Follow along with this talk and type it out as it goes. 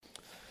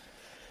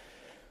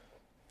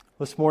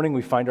This morning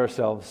we find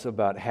ourselves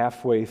about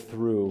halfway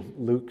through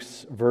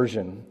Luke's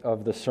version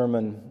of the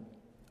Sermon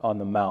on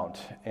the Mount.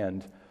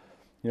 And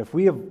if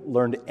we have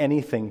learned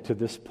anything to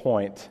this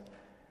point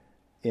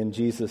in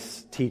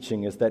Jesus'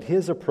 teaching, is that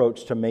his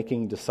approach to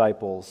making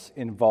disciples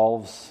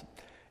involves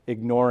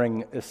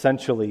ignoring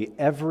essentially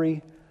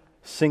every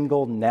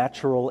single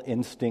natural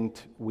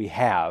instinct we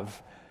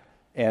have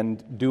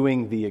and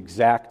doing the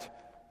exact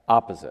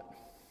opposite.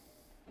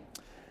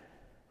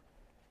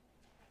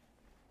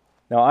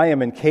 Now, I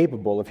am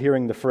incapable of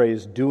hearing the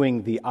phrase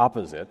doing the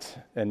opposite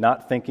and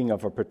not thinking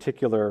of a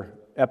particular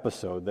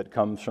episode that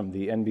comes from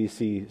the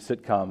NBC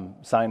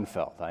sitcom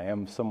Seinfeld. I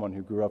am someone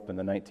who grew up in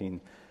the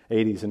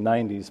 1980s and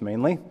 90s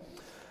mainly.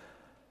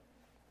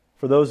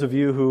 For those of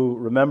you who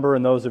remember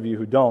and those of you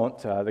who don't,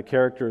 the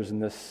characters in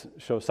this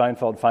show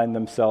Seinfeld find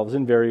themselves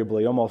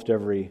invariably, almost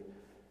every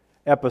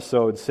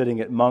episode, sitting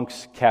at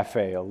Monk's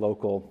Cafe, a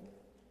local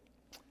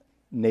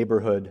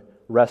neighborhood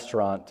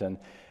restaurant. And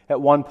at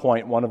one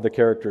point, one of the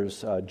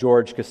characters,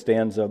 George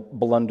Costanza,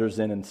 blunders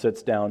in and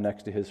sits down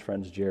next to his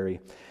friends Jerry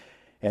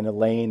and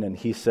Elaine, and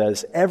he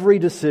says, "Every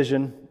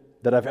decision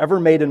that I've ever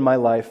made in my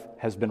life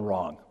has been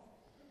wrong.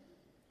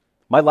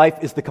 My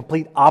life is the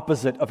complete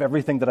opposite of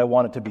everything that I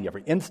want it to be.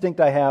 Every instinct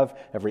I have,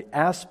 every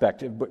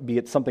aspect, be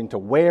it something to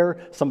wear,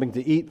 something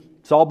to eat,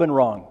 it's all been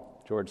wrong,"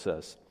 George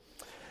says.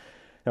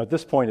 Now, at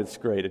this point, it's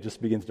great. It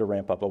just begins to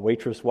ramp up. A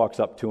waitress walks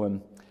up to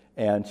him,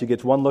 and she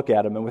gets one look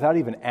at him, and without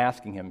even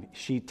asking him,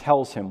 she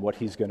tells him what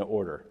he's going to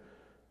order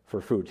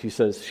for food. She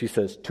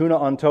says, "Tuna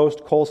on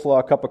toast, coleslaw,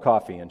 a cup of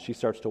coffee," and she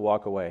starts to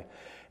walk away.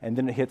 And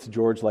then it hits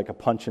George like a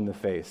punch in the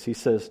face. He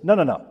says, No,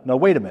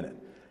 wait a minute.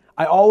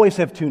 I always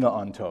have tuna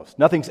on toast.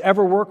 Nothing's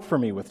ever worked for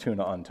me with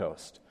tuna on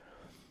toast.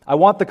 I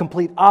want the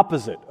complete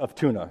opposite of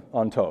tuna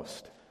on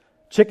toast.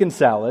 Chicken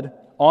salad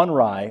on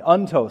rye,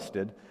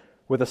 untoasted,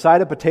 with a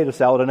side of potato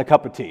salad and a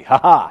cup of tea.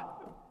 Ha-ha!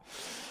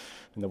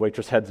 And the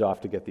waitress heads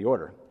off to get the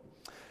order.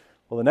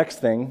 Well, the next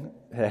thing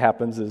that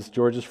happens is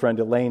George's friend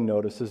Elaine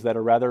notices that a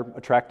rather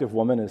attractive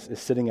woman is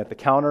sitting at the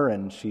counter,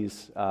 and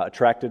she's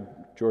attracted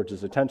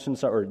George's attention,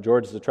 or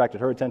George has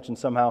attracted her attention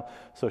somehow.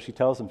 So she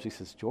tells him, she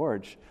says,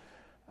 "George,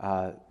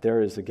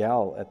 there is a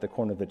gal at the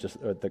corner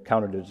the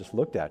counter that just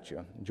looked at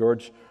you."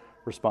 George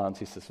responds.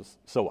 He says,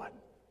 "So what?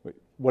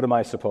 What am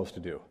I supposed to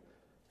do?"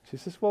 She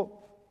says, "Well,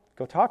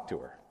 go talk to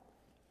her."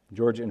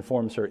 George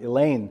informs her,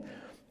 "Elaine,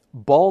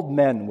 bald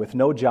men with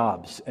no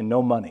jobs and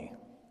no money,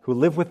 who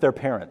live with their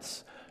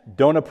parents,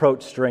 don't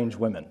approach strange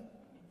women."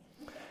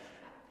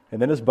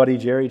 And then his buddy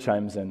Jerry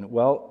chimes in,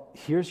 "Well,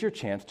 here's your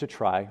chance to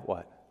try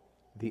what?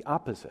 The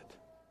opposite.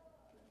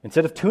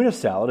 Instead of tuna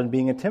salad and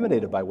being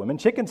intimidated by women,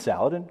 chicken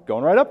salad and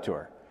going right up to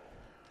her."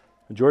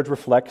 George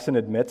reflects and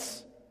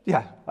admits,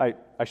 "Yeah,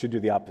 I should do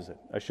the opposite.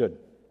 I should."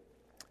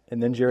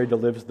 And then Jerry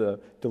delivers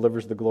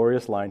the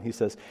glorious line. He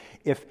says,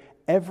 "If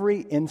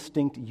every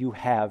instinct you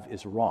have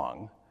is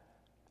wrong,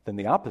 then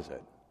the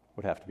opposite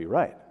would have to be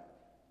right."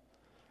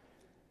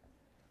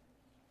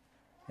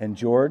 And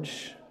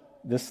George,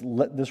 this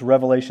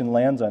revelation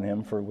lands on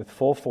him with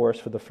full force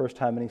for the first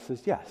time, and he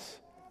says, "Yes,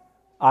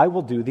 I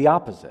will do the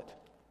opposite."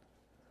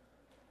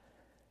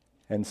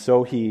 And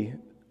so he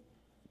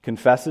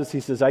confesses, he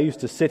says, "I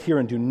used to sit here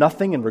and do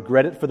nothing and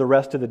regret it for the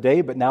rest of the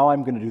day, but now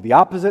I'm going to do the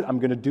opposite. I'm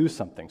going to do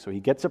something." So he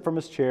gets up from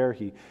his chair,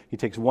 he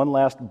takes one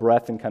last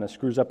breath and kind of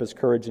screws up his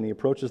courage, and he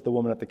approaches the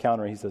woman at the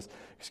counter, and he says,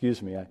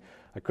 "Excuse me,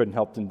 I couldn't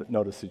help but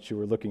notice that you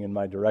were looking in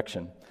my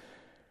direction."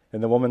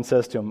 And the woman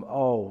says to him,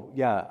 "Oh,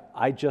 yeah,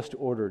 I just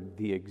ordered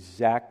the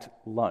exact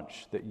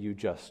lunch that you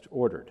just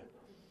ordered."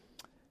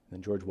 And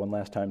then George one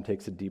last time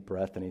takes a deep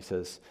breath, and he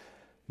says,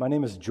 "My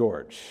name is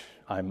George.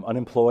 I'm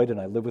unemployed, and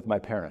I live with my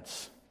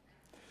parents."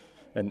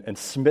 And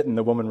smitten,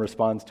 the woman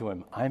responds to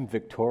him, "I'm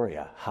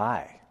Victoria.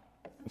 Hi."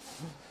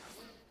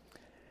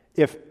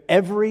 If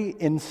every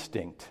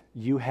instinct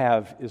you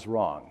have is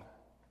wrong,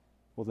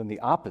 well, then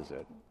the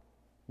opposite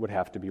would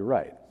have to be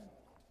right.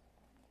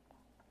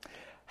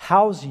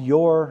 How's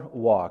your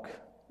walk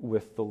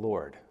with the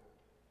Lord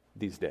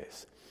these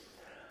days?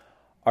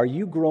 Are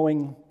you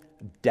growing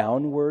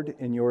downward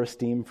in your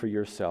esteem for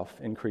yourself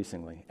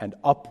increasingly and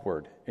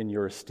upward in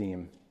your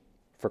esteem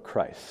for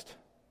Christ?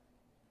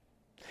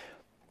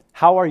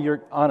 How are your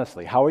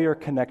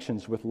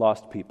connections with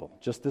lost people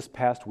just this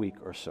past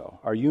week or so?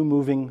 Are you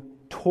moving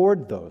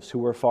toward those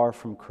who are far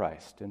from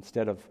Christ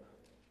instead of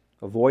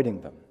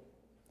avoiding them?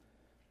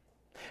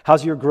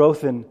 How's your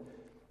growth in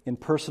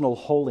personal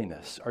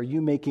holiness? Are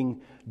you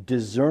making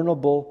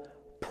discernible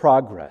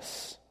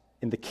progress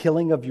in the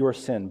killing of your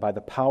sin by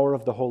the power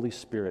of the Holy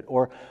Spirit?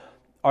 Or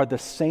are the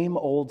same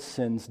old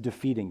sins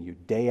defeating you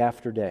day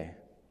after day?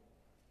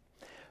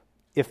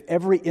 If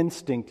every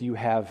instinct you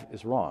have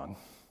is wrong,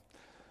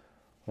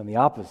 then the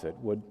opposite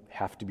would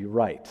have to be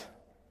right.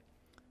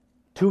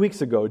 2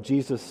 weeks ago,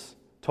 Jesus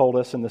told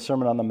us in the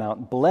Sermon on the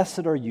Mount,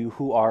 "Blessed are you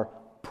who are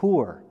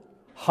poor,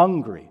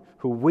 hungry,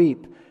 who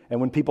weep, and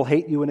when people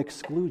hate you and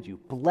exclude you,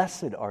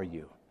 blessed are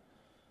you.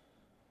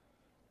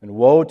 And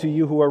woe to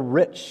you who are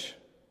rich,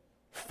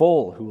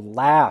 full, who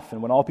laugh,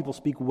 and when all people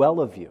speak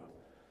well of you.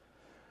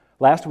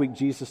 Last week,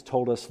 Jesus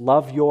told us,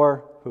 love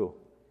your who?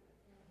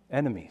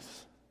 Enemies.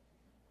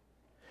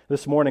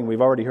 This morning,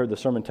 we've already heard the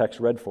sermon text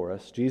read for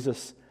us.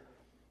 Jesus,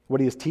 what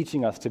he is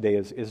teaching us today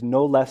is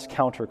no less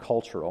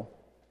countercultural.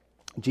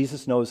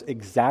 Jesus knows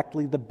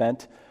exactly the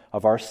bent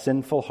of our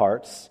sinful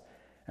hearts,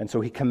 and so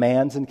he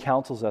commands and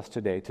counsels us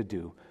today to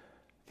do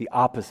the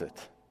opposite.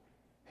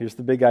 Here's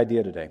the big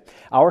idea today.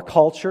 Our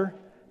culture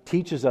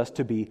teaches us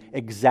to be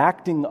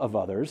exacting of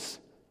others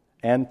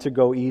and to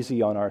go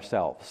easy on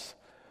ourselves.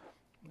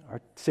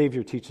 Our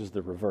Savior teaches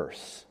the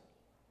reverse.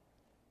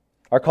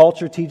 Our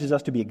culture teaches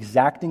us to be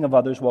exacting of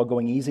others while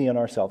going easy on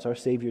ourselves. Our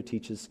Savior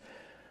teaches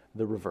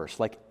the reverse.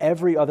 Like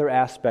every other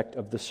aspect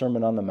of the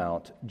Sermon on the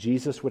Mount,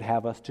 Jesus would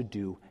have us to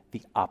do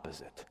the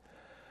opposite.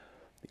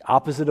 The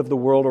opposite of the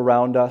world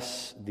around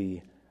us,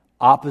 the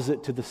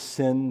opposite to the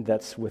sin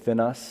that's within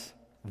us.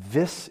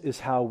 This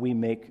is how we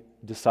make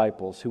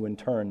disciples who in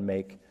turn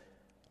make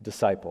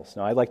disciples.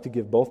 Now, I'd like to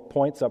give both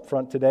points up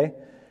front today,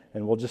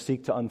 and we'll just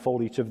seek to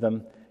unfold each of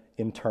them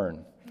in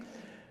turn.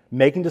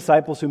 Making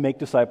disciples who make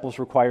disciples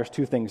requires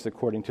two things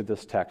according to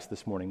this text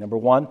this morning. Number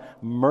one,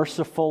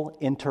 merciful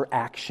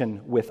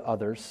interaction with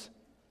others.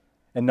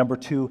 And number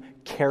two,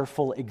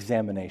 careful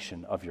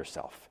examination of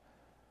yourself.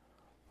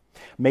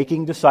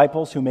 Making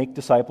disciples who make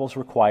disciples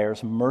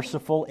requires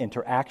merciful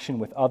interaction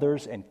with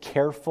others and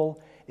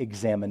careful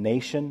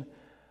examination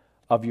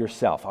of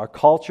yourself. Our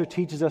culture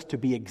teaches us to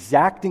be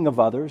exacting of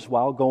others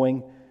while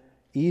going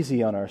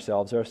easy on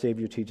ourselves. Our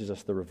Savior teaches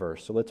us the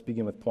reverse. So let's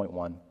begin with point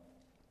one.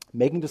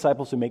 Making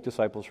disciples who make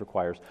disciples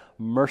requires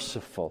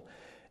merciful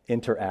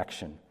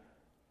interaction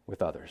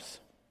with others.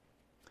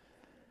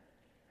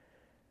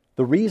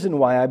 The reason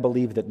why I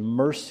believe that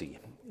mercy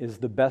is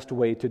the best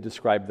way to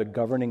describe the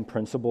governing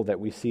principle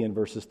that we see in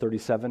verses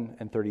 37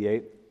 and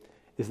 38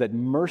 is that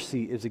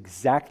mercy is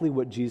exactly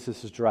what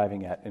Jesus is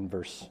driving at in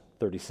verse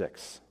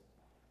 36.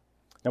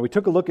 Now, we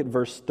took a look at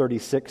verse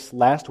 36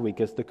 last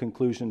week as the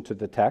conclusion to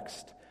the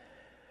text.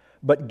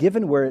 But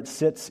given where it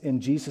sits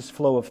in Jesus'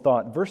 flow of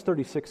thought, verse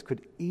 36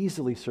 could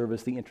easily serve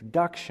as the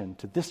introduction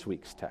to this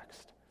week's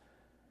text.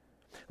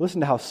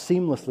 Listen to how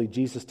seamlessly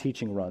Jesus'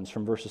 teaching runs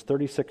from verses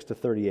 36 to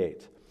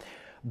 38.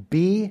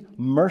 Be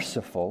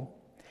merciful,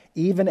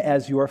 even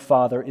as your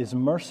Father is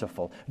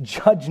merciful.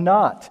 Judge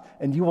not,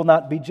 and you will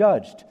not be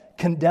judged.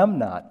 Condemn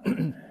not,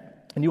 and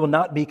you will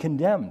not be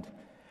condemned.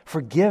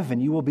 Forgive,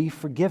 and you will be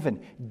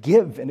forgiven.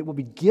 Give, and it will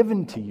be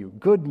given to you.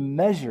 Good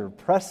measure,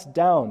 pressed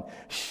down,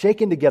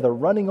 shaken together,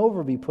 running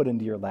over, be put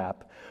into your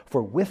lap.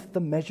 For with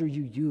the measure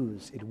you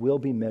use, it will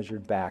be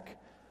measured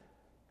back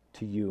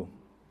to you.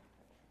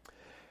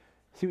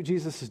 See what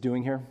Jesus is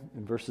doing here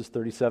in verses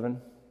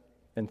 37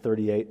 and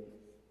 38?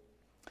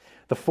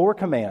 The four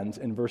commands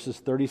in verses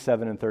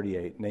 37 and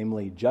 38,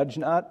 namely, judge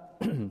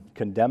not,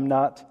 condemn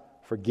not,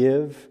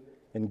 forgive,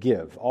 and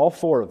give, all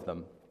four of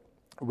them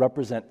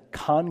represent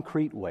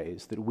concrete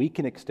ways that we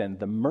can extend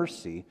the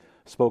mercy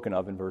spoken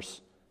of in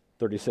verse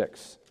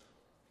 36.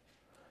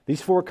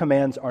 These four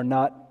commands are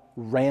not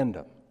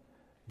random.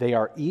 They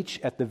are each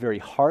at the very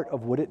heart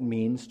of what it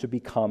means to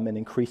become an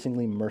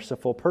increasingly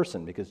merciful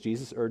person, because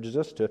Jesus urges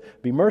us to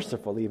be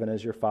merciful even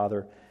as your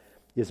Father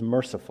is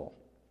merciful.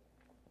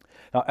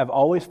 Now, I've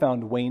always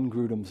found Wayne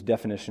Grudem's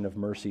definition of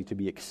mercy to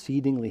be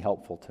exceedingly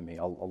helpful to me.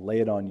 I'll lay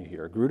it on you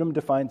here. Grudem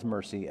defines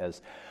mercy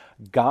as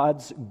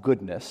God's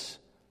goodness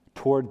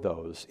toward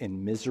those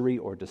in misery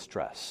or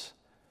distress.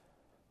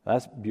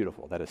 That's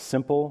beautiful. That is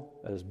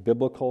simple. That is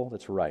biblical.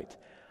 That's right.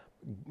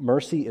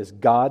 Mercy is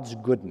God's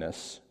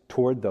goodness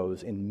toward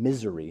those in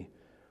misery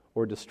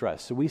or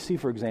distress. So we see,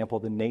 for example,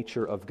 the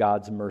nature of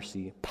God's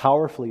mercy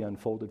powerfully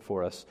unfolded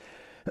for us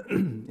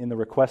in the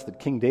request that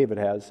King David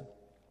has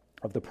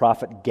of the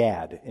prophet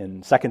Gad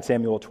in 2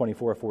 Samuel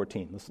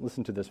 24:14.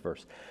 Listen to this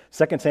verse.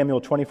 2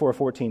 Samuel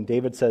 24:14,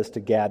 David says to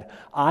Gad,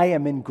 I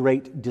am in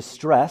great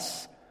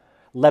distress.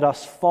 Let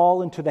us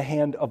fall into the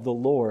hand of the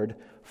Lord,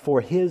 for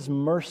his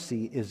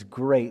mercy is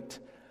great,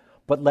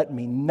 but let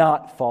me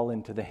not fall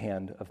into the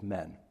hand of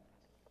men.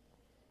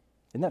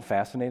 Isn't that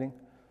fascinating?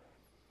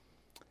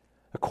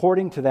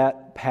 According to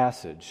that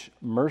passage,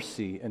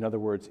 mercy, in other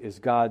words, is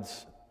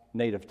God's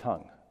native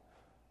tongue.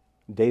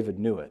 David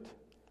knew it.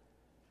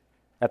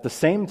 At the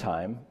same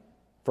time,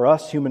 for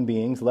us human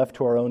beings left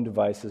to our own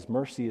devices,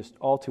 mercy is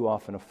all too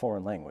often a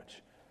foreign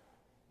language,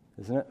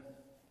 isn't it?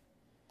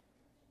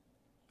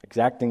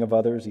 Exacting of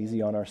others,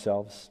 easy on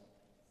ourselves.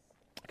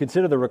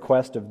 Consider the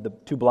request of the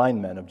two blind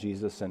men of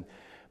Jesus in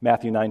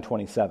Matthew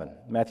 9:27.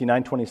 Matthew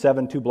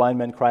 9:27, two blind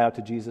men cry out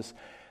to Jesus,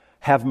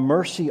 have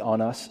mercy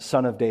on us,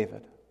 Son of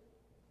David.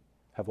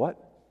 Have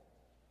what?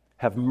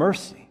 Have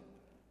mercy.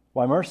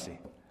 Why mercy?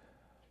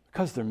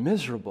 Because they're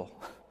miserable.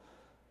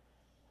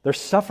 They're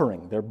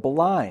suffering. They're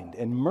blind.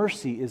 And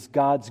mercy is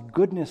God's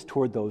goodness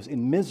toward those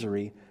in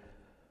misery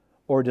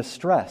or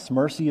distress.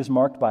 Mercy is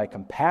marked by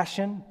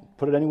compassion,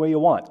 put it any way you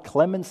want,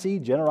 clemency,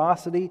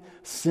 generosity,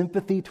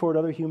 sympathy toward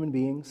other human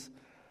beings.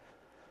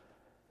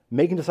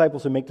 Making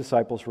disciples who make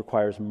disciples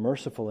requires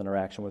merciful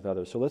interaction with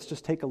others. So let's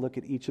just take a look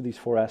at each of these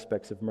four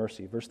aspects of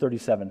mercy. Verse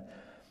 37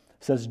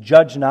 says,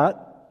 judge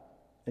not,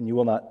 and you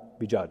will not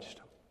be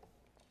judged.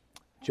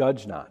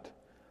 Judge not,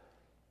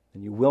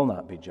 and you will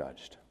not be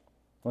judged.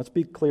 Let's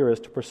be clear as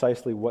to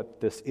precisely what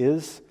this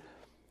is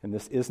and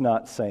this is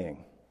not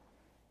saying.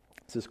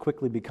 This is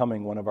quickly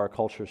becoming one of our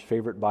culture's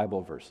favorite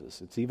Bible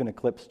verses. It's even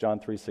eclipsed John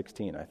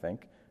 3:16, I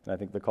think, and I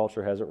think the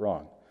culture has it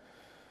wrong.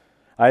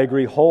 I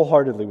agree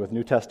wholeheartedly with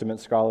New Testament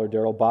scholar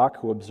Darrell Bock,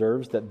 who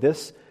observes that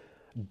this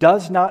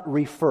does not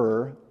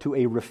refer to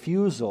a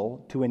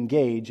refusal to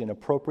engage in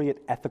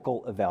appropriate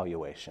ethical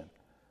evaluation.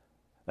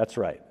 That's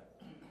right.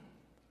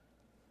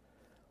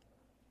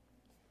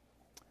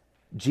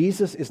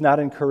 Jesus is not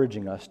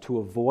encouraging us to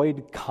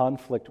avoid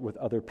conflict with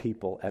other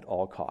people at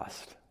all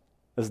cost.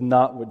 That's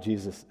not what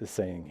Jesus is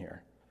saying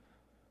here.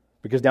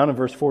 Because down in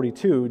verse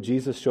 42,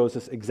 Jesus shows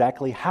us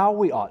exactly how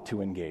we ought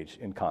to engage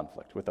in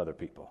conflict with other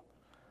people.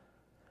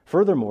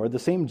 Furthermore, the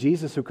same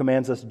Jesus who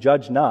commands us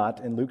judge not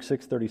in Luke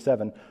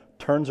 6:37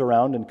 turns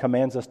around and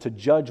commands us to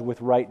judge with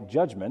right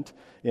judgment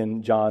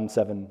in John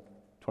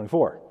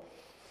 7:24.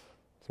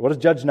 So what does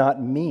judge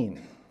not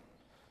mean?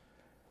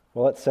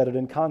 Well, let's set it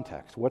in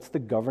context. What's the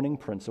governing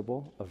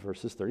principle of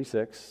verses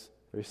 36,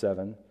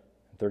 37,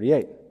 and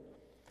 38?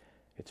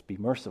 It's be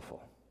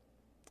merciful,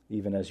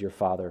 even as your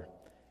Father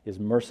is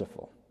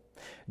merciful.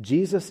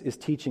 Jesus is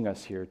teaching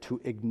us here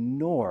to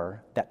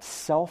ignore that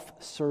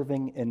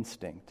self-serving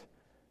instinct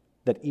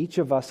that each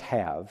of us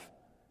have.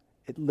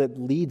 It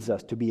leads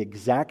us to be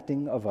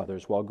exacting of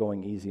others while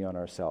going easy on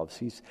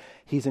ourselves.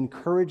 He's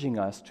encouraging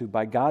us to,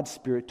 by God's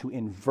Spirit, to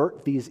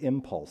invert these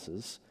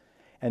impulses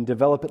and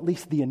develop at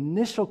least the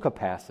initial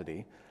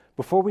capacity,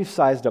 before we've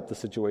sized up the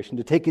situation,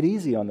 to take it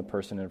easy on the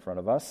person in front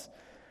of us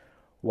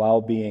while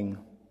being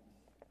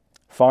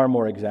far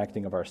more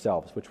exacting of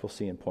ourselves, which we'll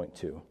see in point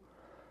 2.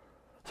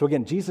 So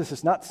again, Jesus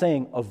is not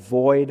saying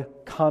avoid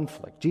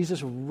conflict.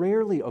 Jesus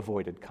rarely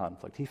avoided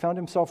conflict. He found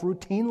himself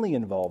routinely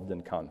involved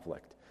in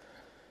conflict.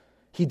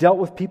 He dealt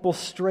with people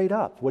straight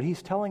up. What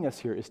he's telling us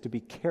here is to be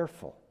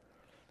careful,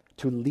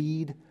 to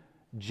lead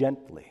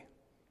gently.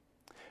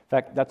 In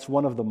fact, that's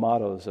one of the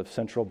mottos of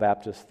Central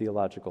Baptist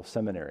Theological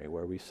Seminary,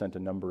 where we sent a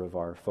number of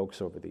our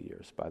folks over the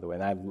years, by the way.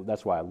 And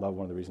that's why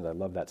one of the reasons I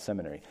love that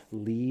seminary.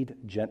 Lead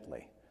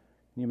gently.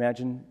 Can you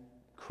imagine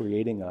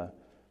creating a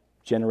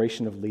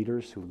generation of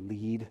leaders who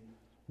lead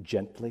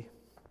gently?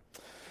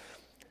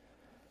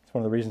 It's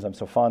one of the reasons I'm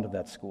so fond of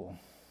that school.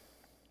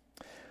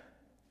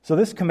 So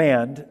this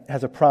command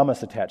has a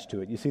promise attached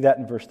to it. You see that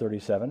in verse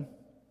 37.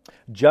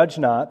 Judge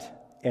not,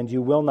 and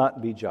you will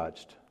not be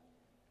judged.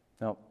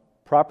 Now,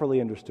 properly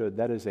understood,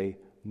 that is a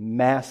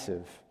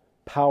massive,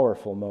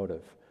 powerful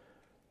motive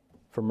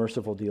for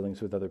merciful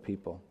dealings with other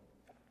people.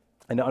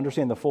 And to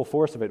understand the full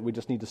force of it, we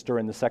just need to stir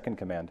in the second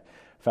command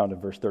found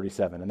in verse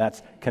 37, and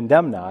that's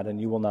condemn not,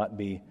 and you will not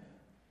be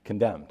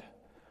condemned.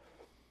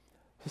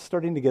 Is this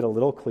starting to get a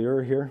little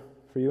clearer here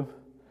for you,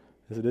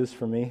 as it is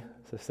for me,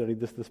 as I studied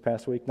this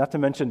past week? Not to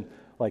mention,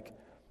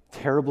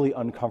 terribly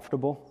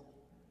uncomfortable.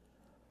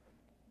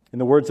 In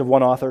the words of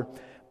one author,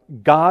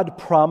 God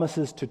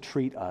promises to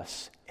treat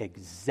us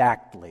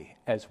exactly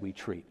as we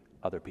treat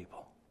other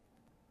people.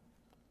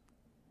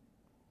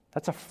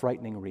 That's a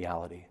frightening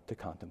reality to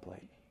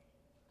contemplate.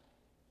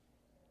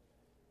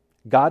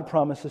 God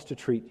promises to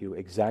treat you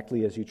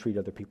exactly as you treat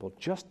other people,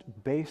 just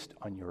based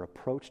on your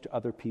approach to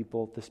other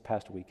people this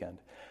past weekend.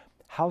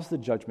 How's the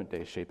judgment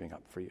day shaping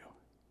up for you?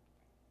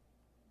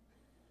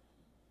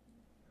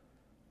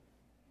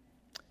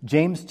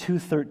 James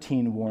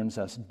 2:13 warns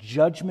us,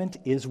 judgment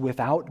is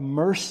without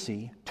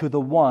mercy to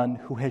the one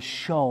who has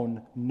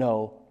shown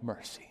no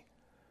mercy.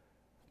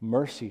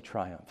 Mercy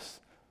triumphs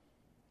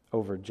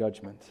over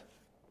judgment.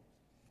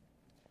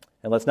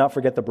 And let's not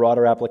forget the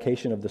broader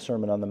application of the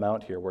Sermon on the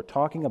Mount here. We're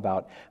talking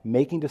about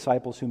making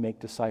disciples who make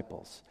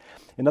disciples.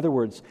 In other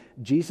words,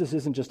 Jesus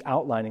isn't just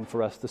outlining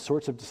for us the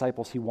sorts of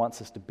disciples he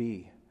wants us to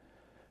be.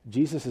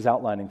 Jesus is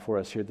outlining for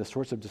us here the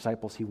sorts of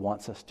disciples he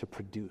wants us to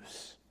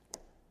produce.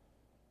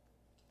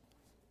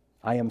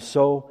 I am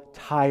so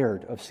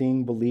tired of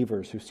seeing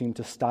believers who seem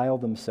to style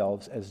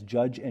themselves as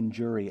judge and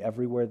jury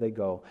everywhere they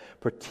go,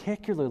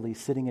 particularly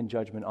sitting in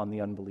judgment on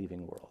the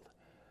unbelieving world.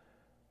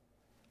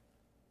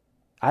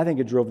 I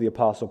think it drove the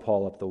Apostle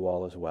Paul up the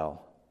wall as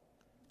well.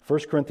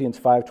 1 Corinthians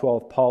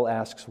 5:12, Paul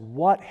asks,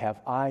 what have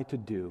I to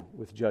do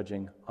with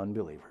judging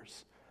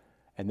unbelievers?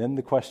 And then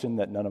the question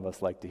that none of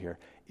us like to hear,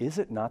 is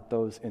it not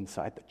those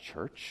inside the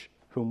church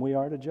whom we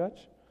are to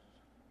judge?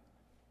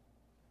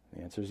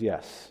 The answer is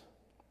yes.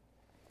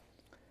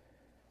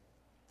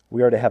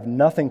 We are to have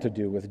nothing to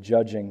do with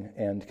judging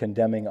and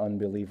condemning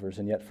unbelievers,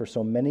 and yet for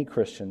so many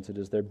Christians, it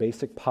is their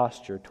basic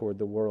posture toward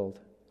the world.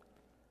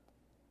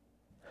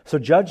 So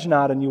judge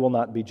not, and you will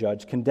not be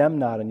judged. Condemn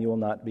not, and you will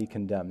not be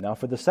condemned. Now,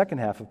 for the second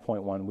half of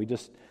point 1,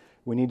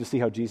 we need to see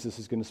how Jesus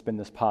is going to spin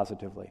this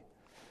positively.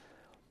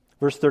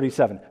 Verse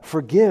 37,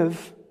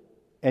 forgive,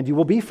 and you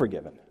will be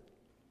forgiven.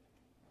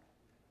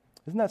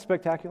 Isn't that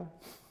spectacular?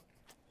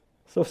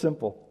 So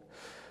simple.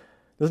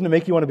 Doesn't it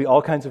make you want to be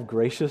all kinds of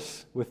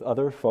gracious with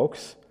other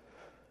folks?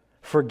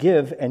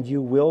 Forgive, and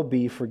you will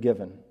be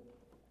forgiven.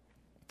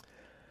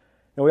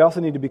 Now, we also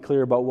need to be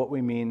clear about what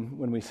we mean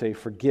when we say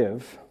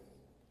forgive.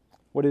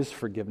 What is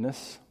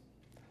forgiveness?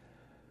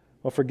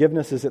 Well,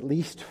 forgiveness is at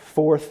least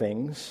 4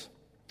 things.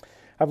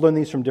 I've learned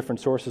these from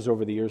different sources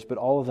over the years, but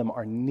all of them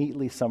are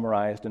neatly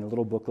summarized in a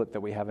little booklet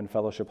that we have in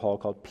Fellowship Hall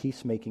called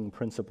Peacemaking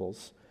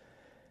Principles.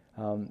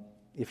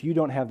 If you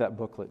don't have that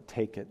booklet,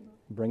 take it.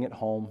 Bring it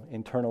home,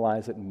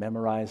 internalize it,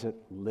 memorize it,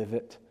 live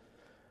it.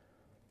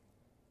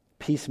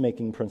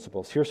 Peacemaking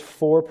Principles. Here's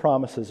 4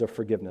 promises of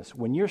forgiveness.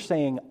 When you're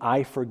saying,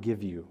 I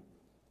forgive you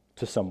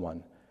to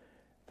someone,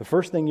 the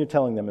first thing you're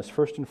telling them is,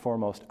 first and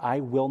foremost,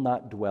 I will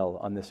not dwell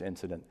on this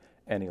incident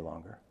any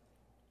longer.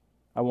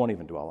 I won't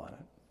even dwell on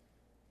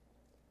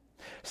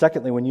it.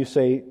 Secondly, when you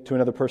say to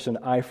another person,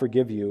 I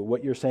forgive you,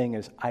 what you're saying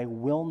is, I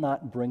will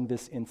not bring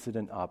this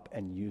incident up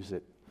and use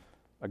it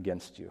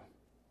against you.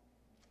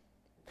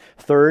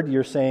 Third,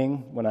 you're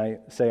saying, when I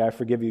say I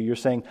forgive you, you're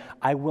saying,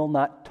 I will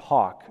not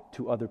talk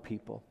to other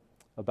people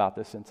about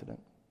this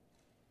incident.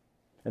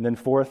 And then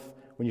fourth,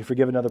 when you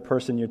forgive another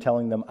person, you're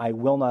telling them, I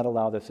will not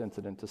allow this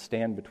incident to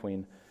stand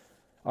between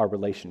our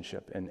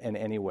relationship in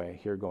any way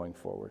here going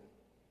forward.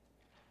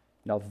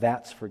 Now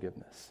that's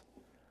forgiveness.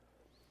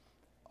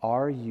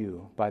 Are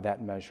you, by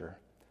that measure,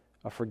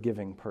 a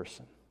forgiving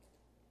person?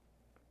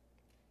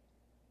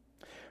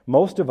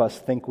 Most of us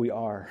think we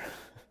are.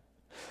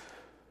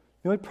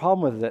 The only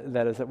problem with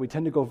that is that we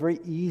tend to go very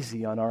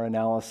easy on our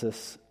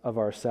analysis of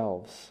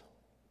ourselves.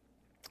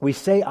 We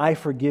say, I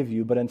forgive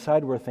you, but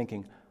inside we're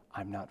thinking,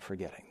 I'm not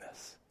forgetting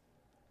this.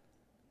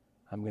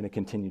 I'm going to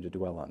continue to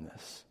dwell on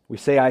this. We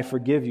say, I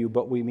forgive you,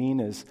 but what we mean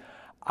is,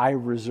 I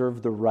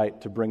reserve the right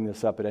to bring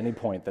this up at any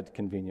point that's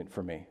convenient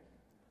for me.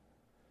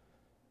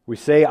 We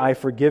say, I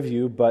forgive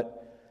you,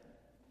 but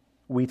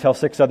we tell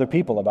 6 other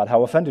people about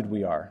how offended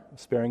we are,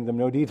 sparing them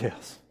no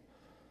details.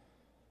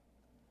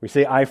 We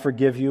say, I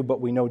forgive you,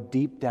 but we know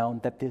deep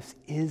down that this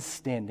is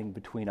standing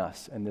between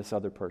us and this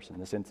other person,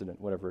 this incident,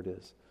 whatever it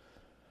is.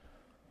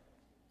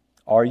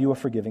 Are you a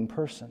forgiving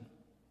person?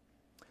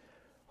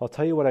 I'll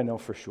tell you what I know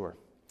for sure.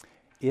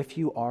 If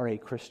you are a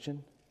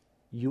Christian,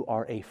 you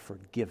are a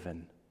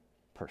forgiven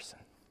person.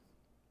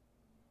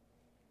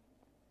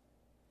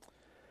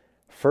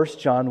 1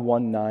 John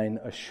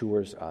 1:9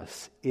 assures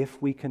us,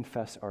 if we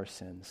confess our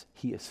sins,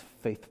 He is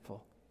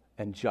faithful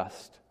and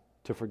just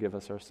to forgive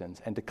us our sins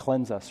and to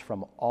cleanse us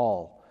from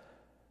all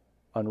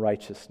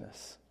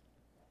unrighteousness.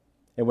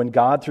 And when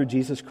God, through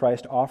Jesus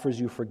Christ, offers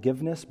you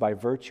forgiveness by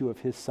virtue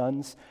of His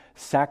Son's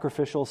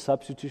sacrificial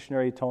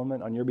substitutionary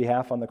atonement on your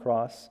behalf on the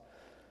cross,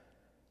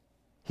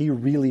 He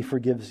really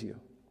forgives you.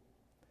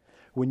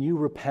 When you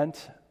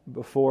repent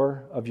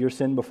of your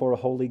sin before a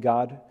holy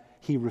God,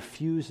 He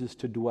refuses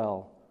to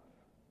dwell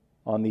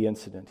on the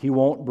incident. He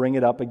won't bring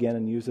it up again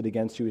and use it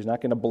against you. He's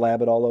not going to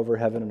blab it all over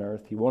heaven and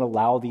earth. He won't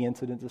allow the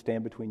incident to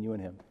stand between you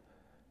and Him.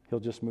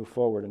 He'll just move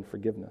forward in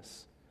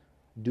forgiveness.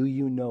 Do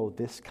you know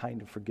this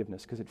kind of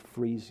forgiveness? Because it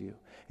frees you.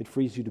 It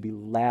frees you to be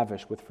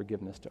lavish with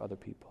forgiveness to other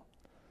people.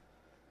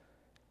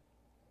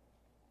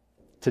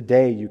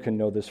 Today you can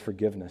know this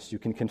forgiveness. You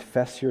can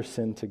confess your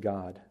sin to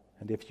God.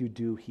 And if you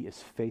do, He is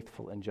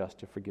faithful and just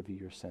to forgive you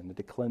your sin and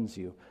to cleanse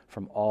you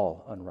from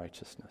all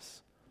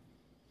unrighteousness.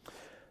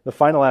 The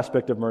final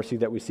aspect of mercy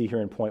that we see here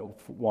in point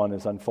 1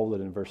 is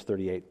unfolded in verse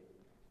 38.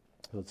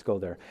 Let's go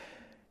there.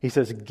 He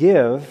says,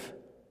 give,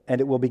 and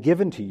it will be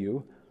given to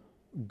you,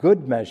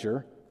 good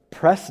measure,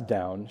 pressed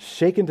down,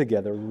 shaken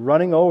together,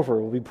 running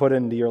over will be put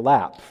into your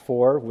lap.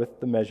 For with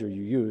the measure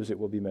you use, it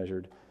will be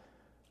measured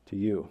to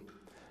you.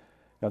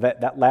 Now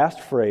that last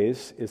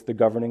phrase is the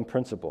governing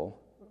principle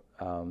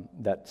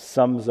that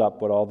sums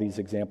up what all these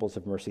examples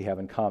of mercy have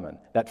in common.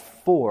 That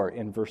for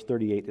in verse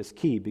 38 is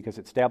key because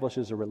it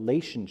establishes a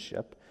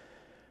relationship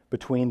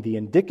between the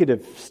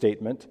indicative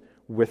statement,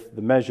 with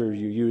the measure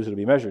you use, it'll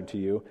be measured to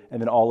you, and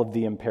then all of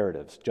the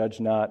imperatives. Judge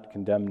not,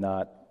 condemn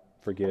not,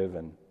 forgive,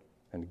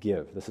 and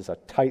give. This is a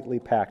tightly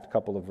packed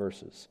couple of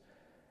verses.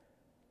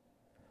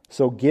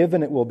 So give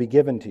and it will be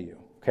given to you.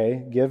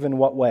 Okay? Give in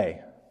what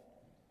way?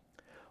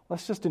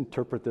 Let's just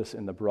interpret this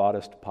in the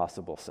broadest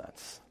possible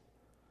sense.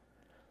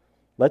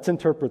 Let's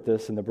interpret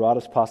this in the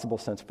broadest possible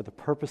sense for the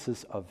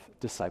purposes of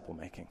disciple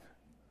making.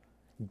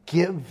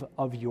 Give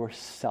of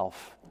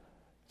yourself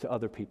to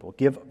other people.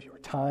 Give of your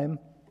time.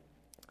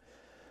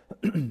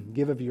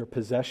 Give of your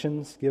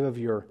possessions. Give of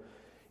your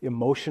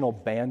emotional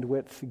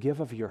bandwidth. Give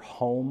of your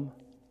home.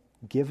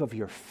 Give of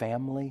your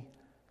family.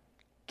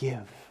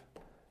 Give.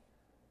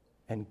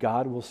 And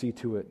God will see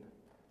to it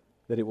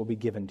that it will be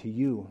given to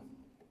you.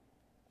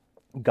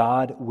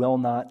 God will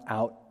not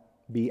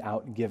be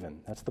outgiven.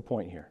 That's the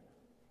point here.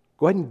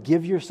 Go ahead and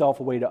give yourself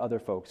away to other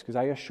folks, because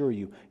I assure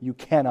you, you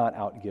cannot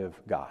outgive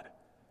God.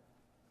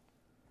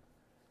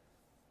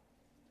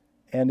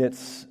 And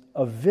it's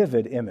a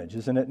vivid image,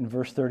 isn't it, in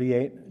verse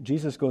 38?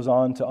 Jesus goes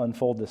on to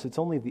unfold this. It's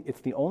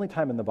the only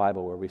time in the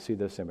Bible where we see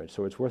this image,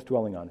 so it's worth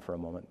dwelling on for a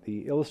moment.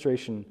 The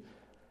illustration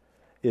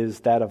is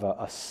that of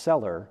a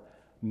seller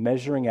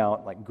measuring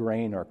out like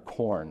grain or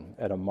corn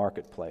at a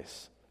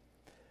marketplace.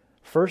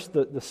 First,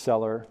 the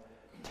seller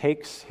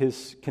takes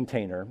his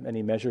container and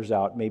he measures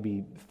out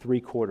maybe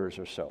 3/4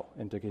 or so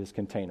into his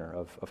container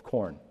of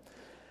corn.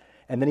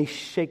 And then he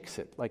shakes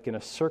it like in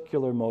a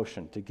circular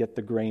motion to get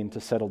the grain to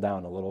settle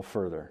down a little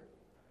further.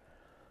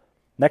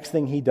 Next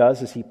thing he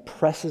does is he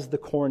presses the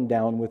corn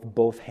down with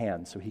both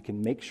hands so he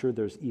can make sure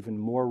there's even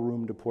more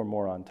room to pour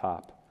more on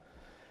top.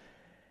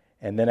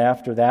 And then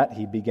after that,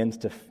 he begins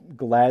to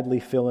gladly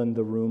fill in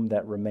the room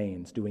that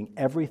remains, doing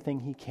everything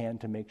he can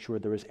to make sure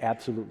there is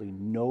absolutely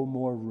no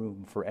more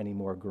room for any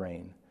more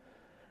grain.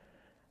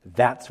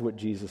 That's what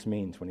Jesus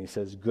means when he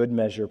says, good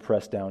measure,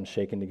 pressed down,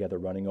 shaken together,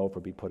 running over,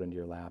 be put into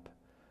your lap.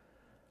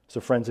 So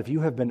friends, if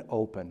you have been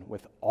open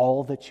with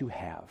all that you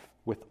have,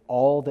 with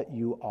all that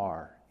you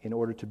are, in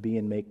order to be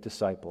and make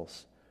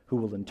disciples, who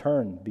will in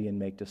turn be and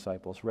make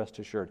disciples, rest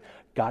assured,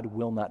 God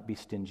will not be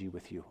stingy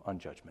with you on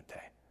Judgment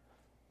Day.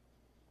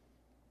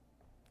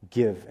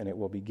 Give, and it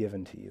will be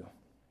given to you.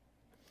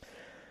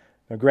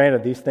 Now,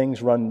 granted, these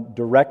things run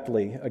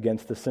directly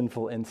against the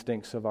sinful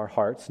instincts of our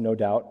hearts, no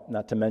doubt,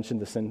 not to mention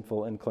the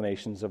sinful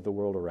inclinations of the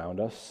world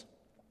around us.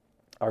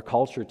 Our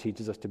culture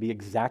teaches us to be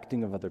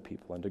exacting of other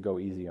people and to go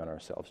easy on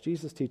ourselves.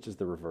 Jesus teaches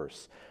the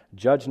reverse.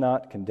 Judge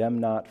not, condemn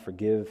not,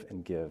 forgive,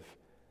 and give.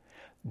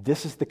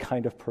 This is the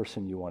kind of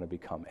person you want to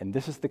become. And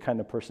this is the kind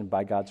of person,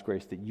 by God's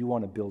grace, that you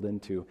want to build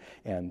into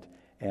and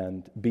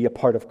be a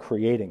part of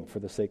creating for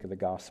the sake of the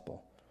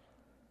gospel.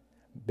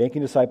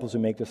 Making disciples who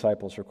make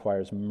disciples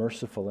requires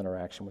merciful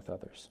interaction with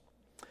others.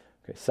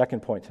 Okay,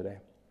 second point today.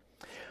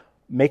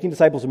 Making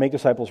disciples who make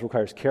disciples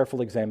requires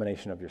careful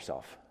examination of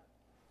yourself.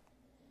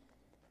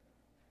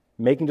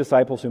 Making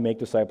disciples who make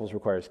disciples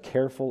requires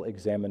careful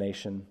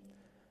examination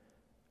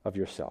of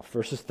yourself.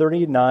 Verses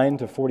 39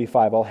 to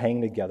 45 all hang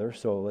together,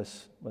 so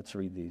let's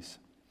read these.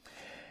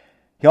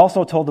 He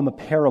also told them a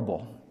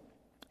parable.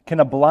 Can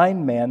a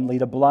blind man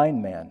lead a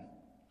blind man?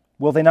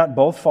 Will they not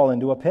both fall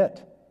into a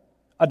pit?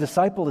 A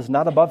disciple is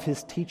not above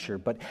his teacher,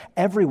 but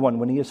everyone,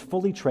 when he is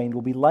fully trained,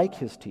 will be like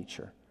his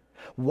teacher.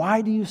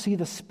 Why do you see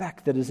the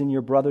speck that is in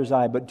your brother's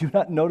eye, but do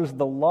not notice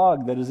the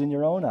log that is in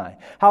your own eye?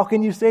 How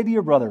can you say to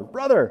your brother,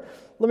 Brother,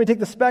 let me take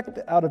the speck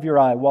out of your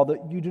eye, while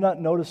you do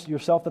not notice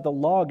yourself that the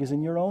log is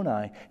in your own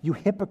eye? You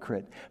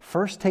hypocrite!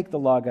 First take the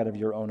log out of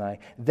your own eye,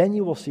 then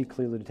you will see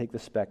clearly to take the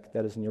speck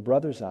that is in your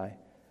brother's eye.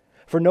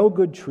 For no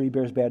good tree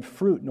bears bad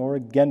fruit, nor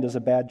again does a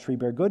bad tree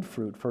bear good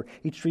fruit, for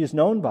each tree is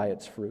known by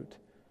its fruit.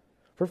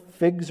 For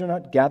figs are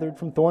not gathered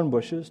from thorn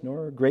bushes,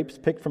 nor are grapes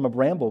picked from a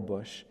bramble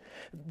bush.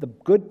 The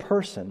good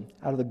person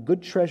out of the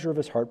good treasure of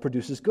his heart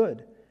produces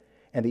good,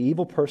 and the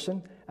evil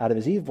person out of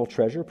his evil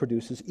treasure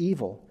produces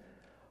evil.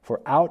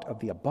 For out of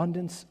the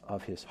abundance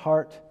of his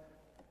heart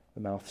the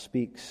mouth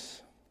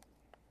speaks.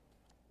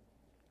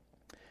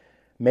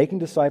 Making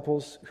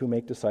disciples who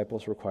make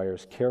disciples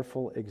requires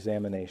careful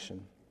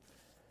examination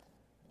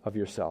of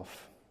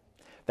yourself.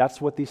 That's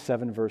what these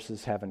 7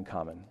 verses have in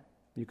common.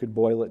 You could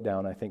boil it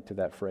down, I think, to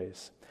that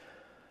phrase.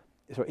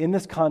 So in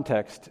this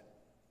context,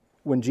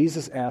 when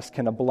Jesus asks,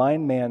 can a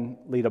blind man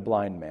lead a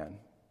blind man?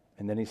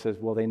 And then he says,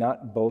 will they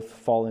not both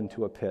fall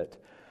into a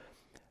pit?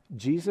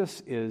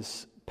 Jesus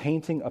is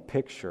painting a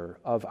picture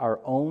of our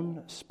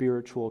own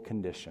spiritual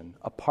condition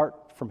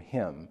apart from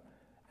him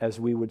as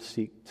we would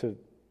seek to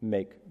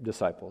make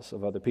disciples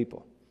of other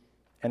people.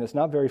 And it's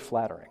not very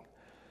flattering.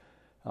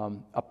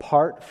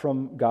 Apart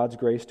from God's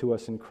grace to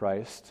us in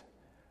Christ,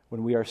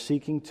 when we are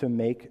seeking to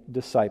make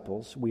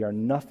disciples, we are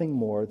nothing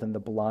more than the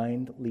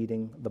blind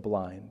leading the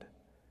blind.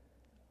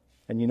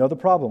 And you know the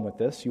problem with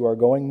this. You are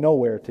going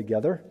nowhere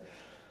together.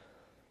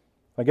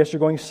 I guess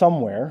you're going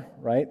somewhere,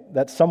 right?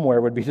 That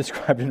somewhere would be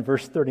described in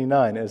verse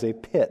 39 as a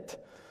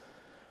pit.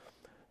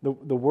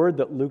 The word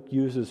that Luke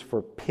uses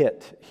for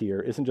pit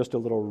here isn't just a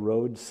little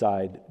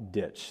roadside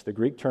ditch. The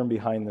Greek term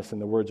behind this, in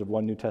the words of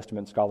one New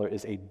Testament scholar,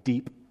 is a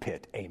deep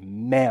pit, a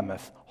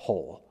mammoth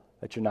hole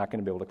that you're not going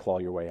to be able to claw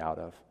your way out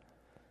of.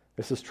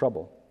 This is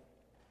trouble.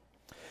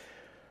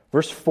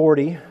 Verse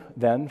 40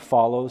 then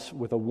follows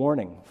with a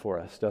warning for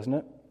us, doesn't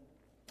it?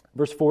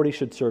 Verse 40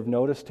 should serve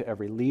notice to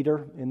every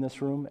leader in this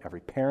room,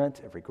 every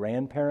parent, every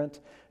grandparent,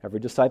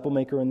 every disciple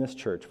maker in this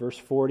church. Verse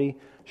 40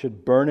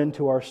 should burn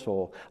into our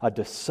soul. A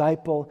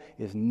disciple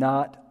is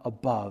not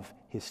above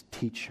his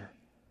teacher.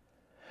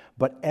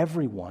 But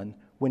everyone,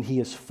 when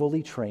he is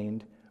fully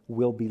trained,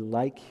 will be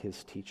like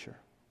his teacher.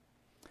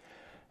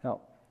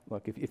 Now,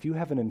 look, if you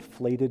have an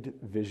inflated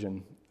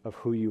vision of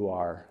who you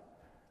are,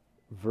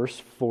 verse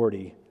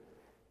 40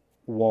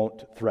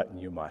 won't threaten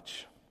you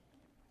much.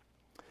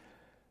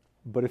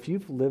 But if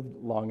you've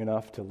lived long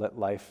enough to let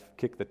life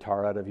kick the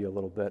tar out of you a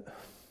little bit,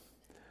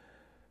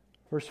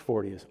 verse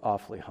 40 is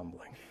awfully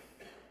humbling.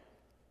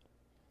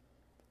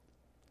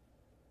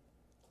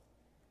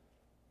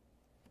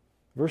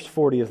 Verse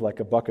 40 is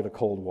like a bucket of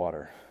cold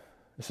water.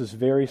 This is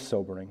very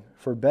sobering.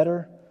 For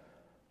better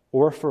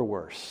or for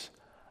worse,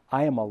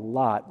 I am a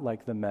lot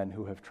like the men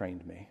who have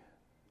trained me,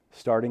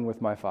 starting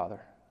with my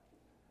father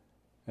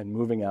and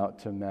moving out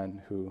to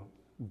men who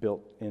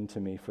built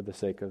into me for the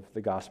sake of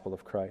the gospel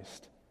of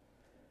Christ.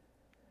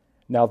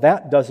 Now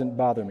that doesn't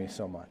bother me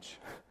so much.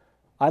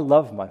 I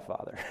love my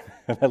father,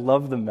 and I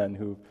love the men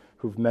who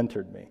who've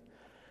mentored me.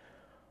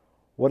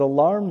 What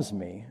alarms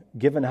me,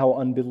 given how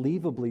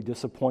unbelievably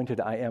disappointed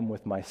I am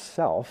with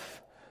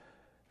myself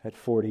at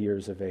 40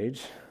 years of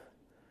age,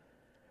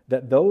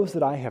 that those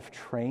that I have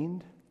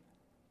trained,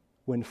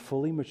 when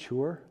fully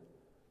mature,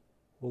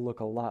 will look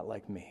a lot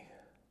like me.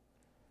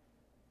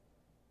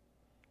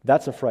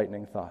 That's a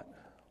frightening thought.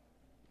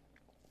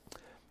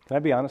 Can I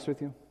be honest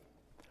with you?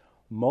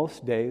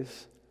 Most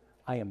days,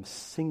 I am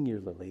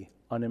singularly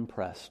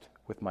unimpressed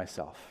with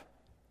myself.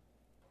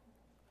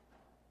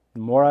 The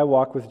more I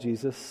walk with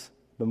Jesus,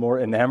 the more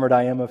enamored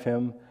I am of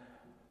Him,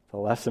 the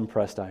less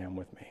impressed I am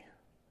with me.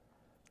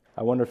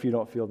 I wonder if you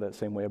don't feel that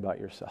same way about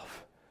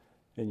yourself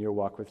in your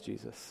walk with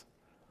Jesus.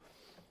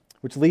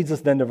 Which leads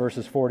us then to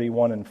verses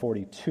 41 and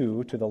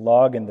 42, to the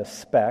log and the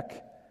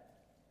speck.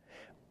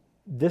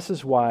 This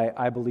is why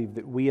I believe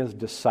that we as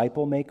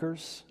disciple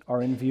makers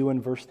are in view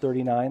in verse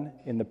 39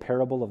 in the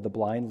parable of the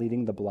blind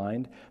leading the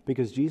blind,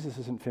 because Jesus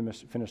isn't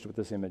finished with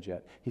this image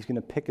yet. He's going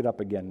to pick it up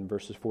again in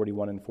verses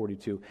 41 and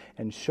 42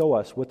 and show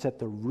us what's at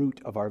the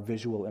root of our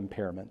visual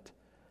impairment.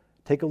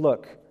 Take a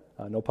look,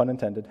 no pun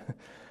intended,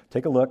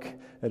 take a look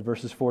at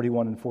verses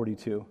 41 and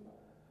 42.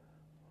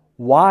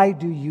 Why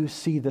do you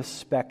see the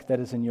speck that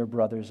is in your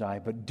brother's eye,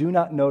 but do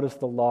not notice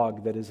the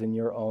log that is in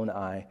your own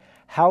eye?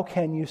 How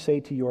can you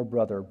say to your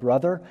brother,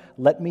 Brother,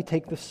 let me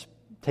take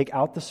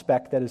out the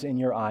speck that is in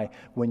your eye,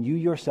 when you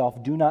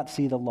yourself do not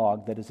see the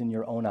log that is in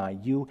your own eye?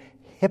 You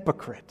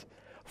hypocrite!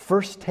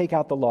 First take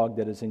out the log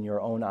that is in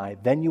your own eye,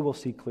 then you will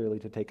see clearly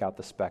to take out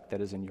the speck that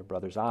is in your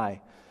brother's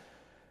eye.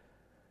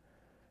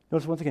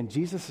 Notice once again,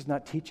 Jesus is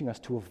not teaching us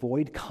to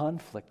avoid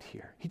conflict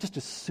here. He just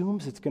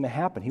assumes it's going to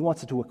happen. He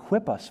wants to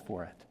equip us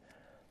for it.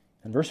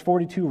 And verse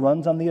 42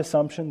 runs on the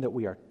assumption that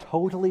we are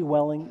totally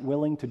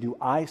willing to do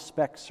eye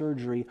speck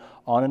surgery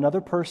on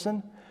another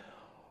person,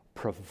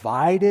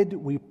 provided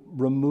we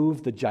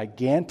remove the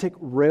gigantic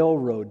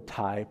railroad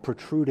tie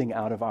protruding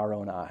out of our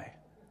own eye.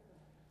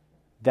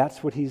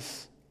 That's what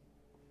he's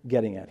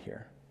getting at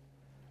here.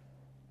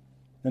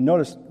 And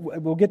notice,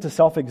 we'll get to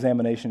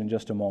self-examination in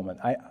just a moment.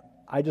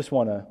 I just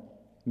want to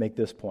make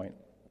this point.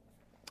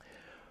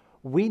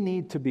 We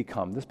need to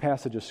become, this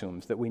passage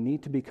assumes that we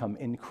need to become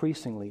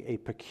increasingly a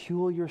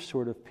peculiar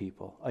sort of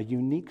people, a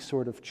unique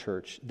sort of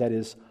church that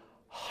is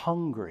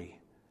hungry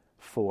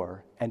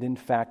for, and in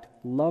fact,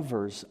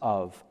 lovers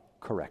of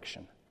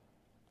correction.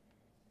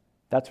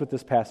 That's what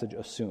this passage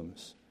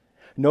assumes.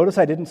 Notice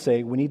I didn't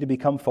say we need to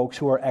become folks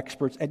who are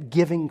experts at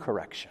giving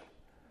correction.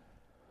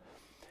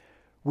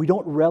 We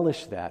don't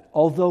relish that,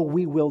 although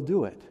we will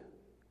do it,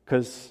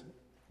 because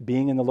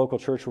being in the local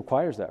church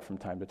requires that from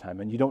time to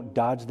time, and you don't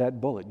dodge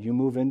that bullet. You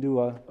move into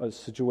a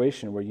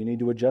situation where you need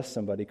to adjust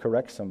somebody,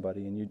 correct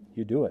somebody, and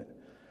you do it.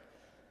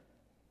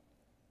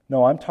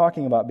 No, I'm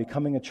talking about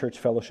becoming a church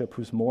fellowship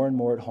who's more and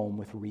more at home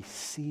with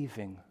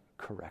receiving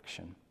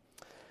correction.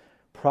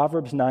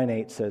 Proverbs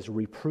 9:8 says,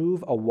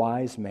 "Reprove a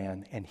wise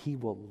man, and he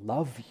will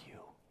love you."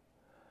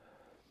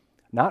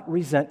 Not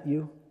resent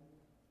you,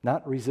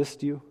 not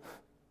resist you,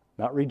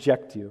 not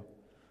reject you,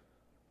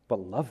 but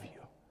love you.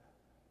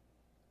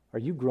 Are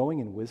you growing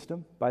in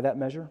wisdom by that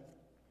measure?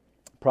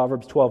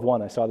 Proverbs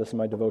 12:1, I saw this in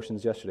my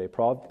devotions yesterday.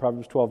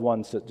 Proverbs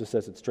 12:1 just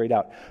says it straight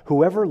out.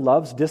 Whoever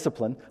loves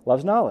discipline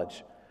loves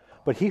knowledge,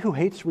 but he who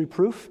hates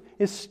reproof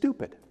is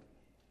stupid.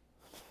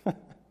 Did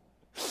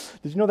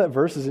you know that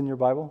verse is in your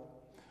Bible?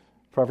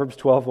 Proverbs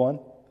 12:1.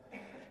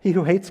 He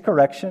who hates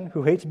correction,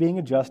 who hates being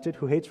adjusted,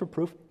 who hates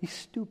reproof, he's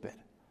stupid.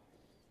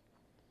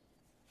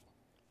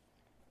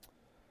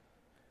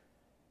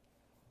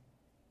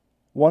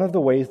 One of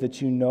the ways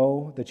that you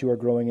know that you are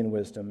growing in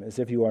wisdom is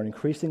if you are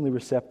increasingly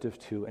receptive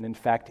to and, in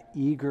fact,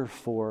 eager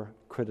for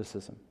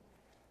criticism.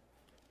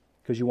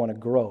 Because you want to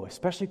grow,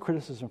 especially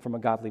criticism from a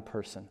godly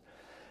person.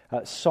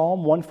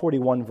 Psalm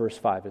 141, verse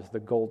 5 is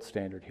the gold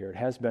standard here. It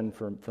has been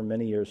for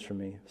many years for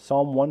me.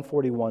 Psalm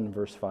 141,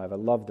 verse 5. I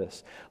love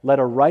this. Let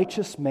a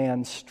righteous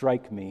man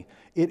strike me.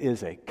 It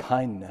is a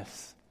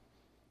kindness.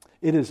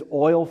 It is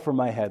oil for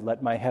my head.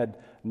 Let my head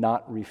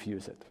not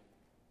refuse it.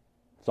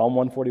 Psalm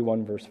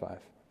 141, verse 5.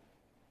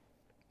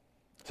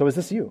 So is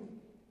this you?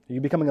 Are you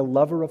becoming a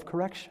lover of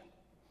correction?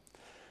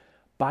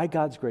 By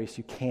God's grace,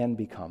 you can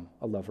become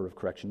a lover of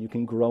correction. You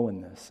can grow in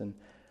this. And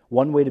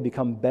one way to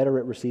become better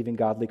at receiving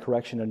godly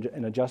correction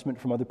and adjustment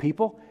from other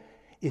people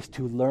is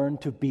to learn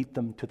to beat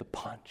them to the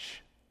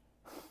punch.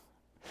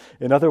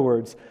 In other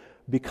words,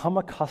 become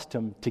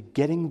accustomed to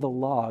getting the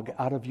log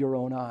out of your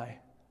own eye.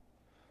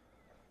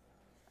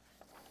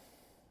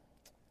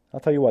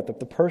 I'll tell you what,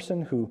 the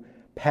person who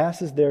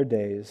passes their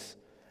days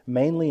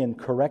mainly in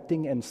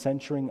correcting and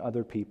censuring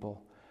other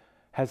people,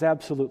 has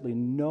absolutely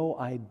no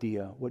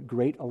idea what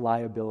great a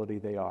liability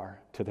they are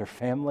to their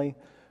family,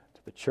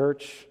 to the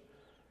church,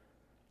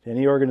 to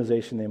any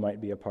organization they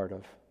might be a part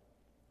of.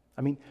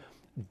 I mean,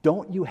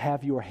 don't you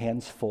have your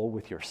hands full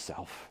with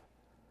yourself?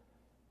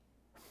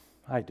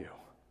 I do.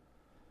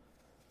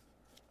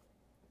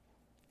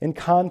 In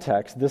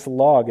context, this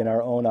log in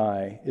our own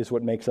eye is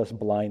what makes us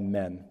blind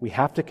men. We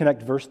have to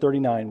connect verse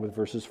 39 with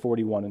verses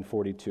 41 and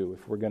 42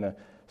 if we're going to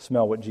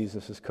smell what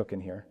Jesus is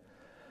cooking here.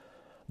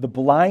 The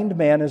blind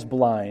man is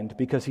blind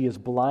because he is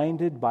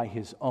blinded by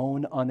his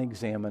own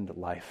unexamined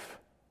life.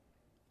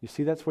 You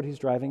see that's what he's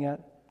driving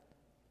at?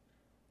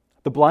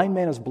 The blind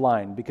man is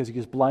blind because he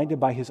is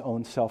blinded by his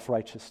own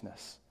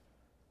self-righteousness.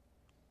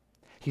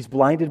 He's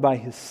blinded by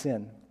his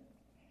sin.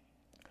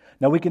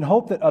 Now we can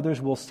hope that others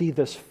will see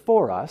this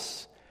for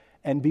us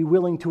and be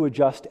willing to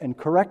adjust and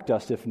correct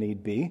us if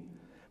need be,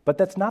 but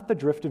that's not the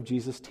drift of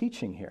Jesus'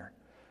 teaching here.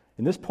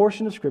 In this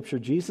portion of Scripture,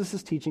 Jesus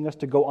is teaching us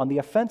to go on the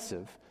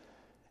offensive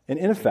and,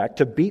 in effect,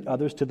 to beat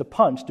others to the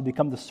punch, to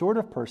become the sort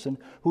of person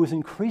who is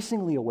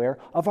increasingly aware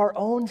of our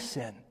own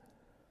sin.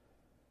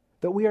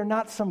 That we are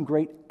not some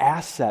great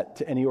asset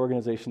to any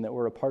organization that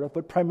we're a part of,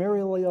 but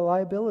primarily a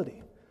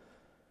liability.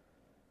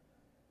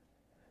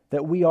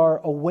 That we are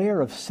aware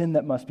of sin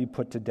that must be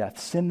put to death,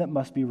 sin that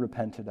must be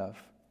repented of.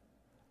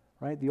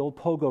 Right? The old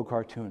Pogo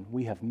cartoon.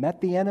 We have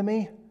met the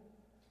enemy.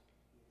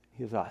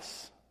 He is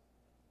us.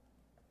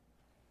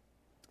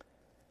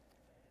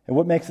 And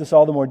what makes this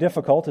all the more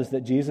difficult is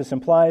that Jesus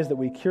implies that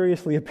we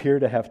curiously appear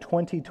to have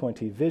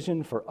 20/20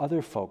 vision for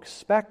other folks'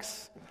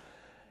 specks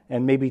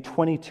and maybe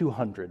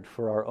 2200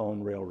 for our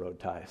own railroad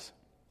ties.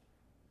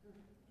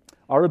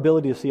 Our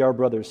ability to see our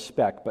brother's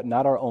speck, but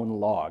not our own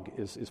log,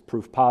 is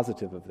proof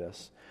positive of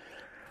this.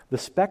 The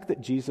speck that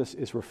Jesus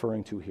is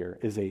referring to here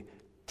is a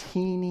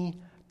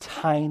teeny,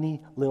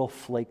 tiny little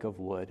flake of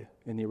wood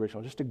in the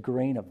original, just a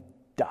grain of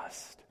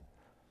dust.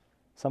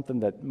 Something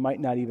that might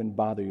not even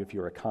bother you if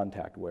you're a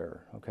contact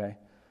wearer, okay?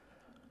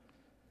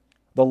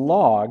 The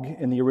log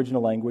in the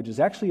original language is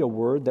actually a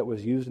word that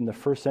was used in the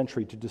first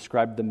century to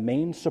describe the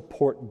main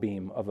support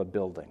beam of a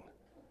building,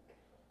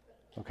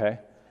 okay?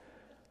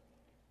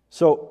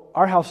 So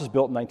our house was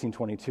built in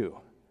 1922.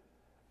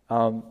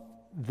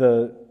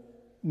 The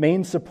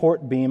main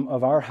support beam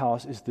of our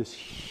house is this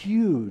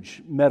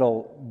huge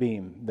metal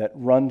beam that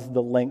runs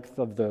the length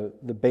of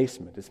the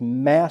basement. It's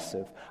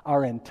massive.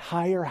 Our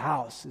entire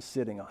house is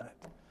sitting on it.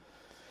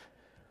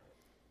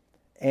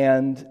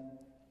 And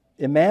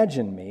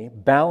imagine me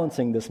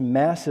balancing this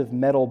massive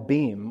metal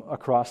beam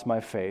across my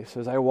face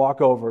as I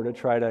walk over to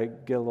try to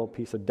get a little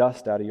piece of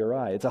dust out of your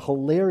eye. It's a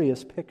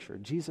hilarious picture.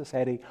 Jesus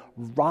had a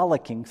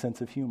rollicking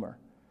sense of humor.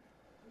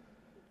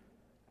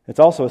 It's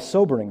also a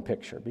sobering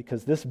picture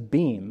because this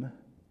beam,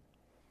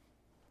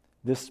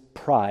 this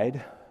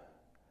pride,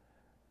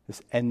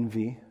 this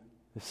envy,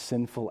 this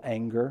sinful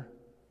anger,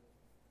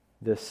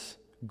 this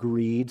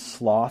greed,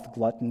 sloth,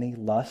 gluttony,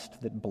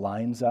 lust that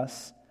blinds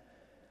us,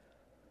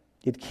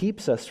 it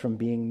keeps us from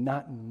being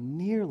not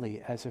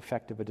nearly as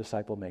effective a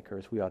disciple maker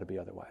as we ought to be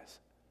otherwise.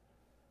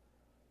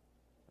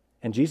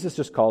 And Jesus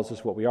just calls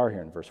us what we are here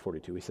in verse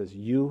 42. He says,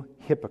 "You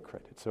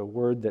hypocrite." It's a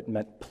word that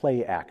meant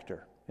play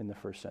actor in the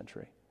first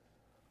century.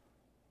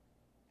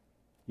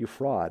 You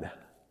fraud.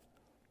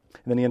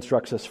 And then he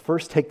instructs us,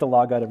 first take the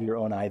log out of your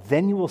own eye,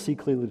 then you will see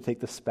clearly to take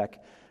the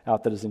speck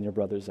out that is in your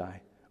brother's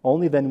eye.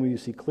 Only then will you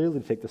see clearly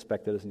to take the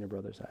speck that is in your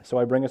brother's eye. So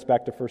I bring us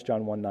back to 1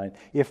 John 1:9,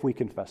 if we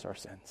confess our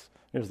sins.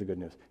 Here's the good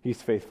news.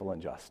 He's faithful and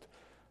just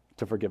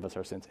to forgive us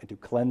our sins and to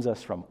cleanse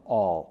us from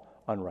all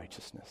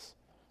unrighteousness.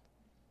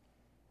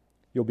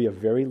 You'll be of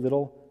very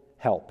little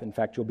help. In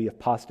fact, you'll be of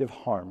positive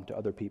harm to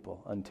other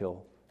people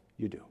until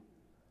you do.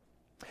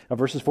 Now,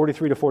 verses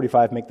 43 to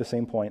 45 make the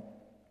same point.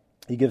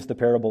 He gives the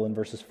parable in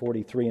verses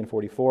 43 and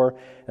 44,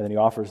 and then he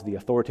offers the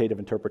authoritative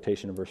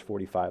interpretation in verse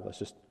 45. Let's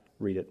just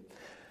read it.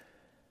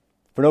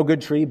 For no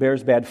good tree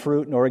bears bad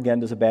fruit, nor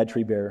again does a bad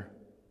tree bear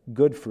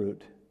good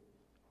fruit.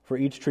 For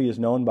each tree is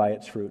known by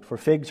its fruit. For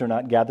figs are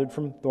not gathered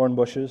from thorn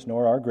bushes,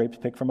 nor are grapes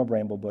picked from a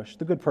bramble bush.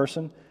 The good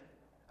person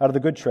out of the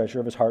good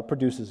treasure of his heart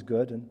produces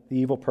good, and the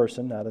evil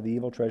person out of the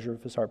evil treasure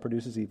of his heart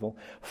produces evil.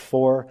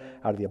 For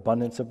out of the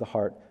abundance of the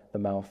heart the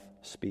mouth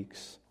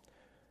speaks.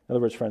 In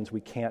other words, friends,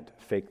 we can't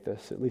fake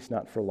this, at least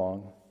not for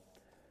long.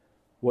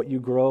 What you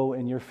grow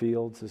in your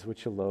fields is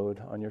what you load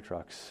on your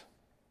trucks.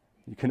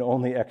 You can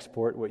only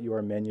export what you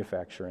are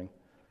manufacturing.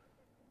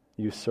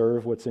 You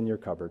serve what's in your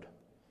cupboard.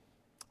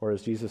 Or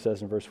as Jesus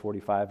says in verse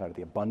 45, out of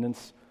the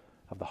abundance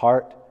of the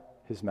heart,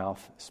 his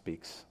mouth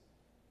speaks.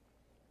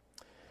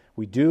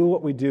 We do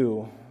what we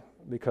do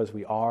because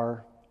we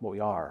are what we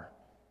are,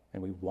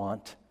 and we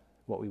want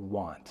what we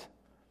want.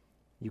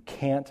 You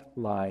can't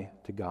lie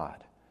to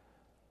God.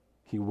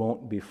 He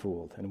won't be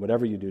fooled. And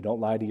whatever you do,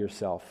 don't lie to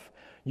yourself.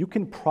 You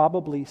can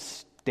probably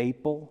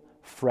staple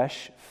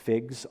fresh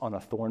figs on a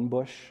thorn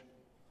bush,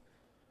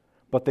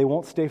 but they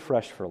won't stay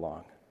fresh for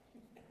long.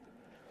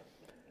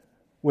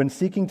 When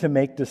seeking to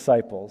make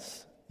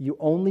disciples, you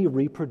only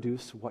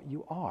reproduce what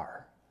you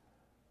are.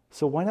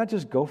 So why not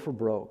just go for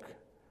broke?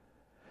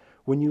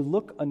 When you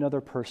look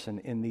another person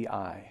in the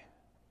eye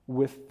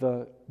with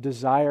the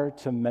desire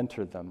to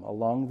mentor them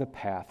along the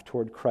path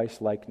toward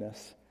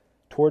Christ-likeness,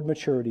 toward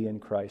maturity in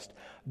Christ,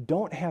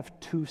 don't have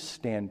two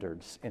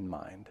standards in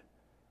mind.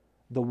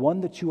 The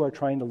one that you are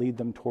trying to lead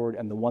them toward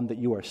and the one that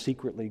you are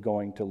secretly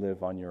going to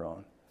live on your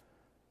own.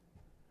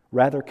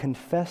 Rather,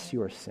 confess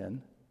your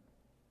sin.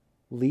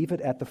 Leave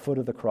it at the foot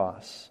of the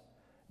cross.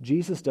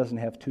 Jesus doesn't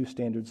have two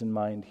standards in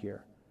mind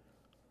here.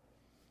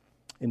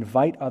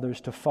 Invite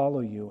others to follow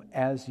you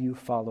as you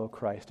follow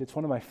Christ. It's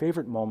one of my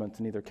favorite moments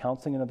in either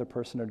counseling another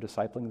person or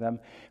discipling them.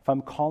 If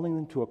I'm calling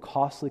them to a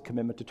costly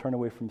commitment to turn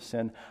away from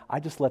sin, I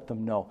just let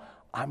them know,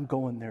 I'm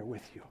going there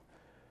with you.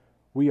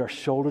 We are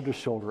shoulder to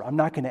shoulder. I'm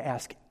not going to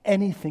ask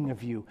anything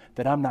of you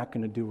that I'm not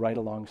going to do right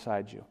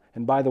alongside you.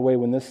 And by the way,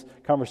 when this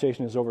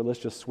conversation is over, let's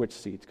just switch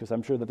seats, because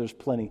I'm sure that there's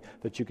plenty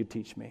that you could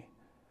teach me.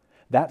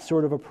 That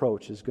sort of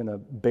approach is going to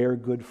bear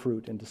good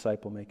fruit in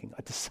disciple making.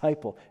 A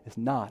disciple is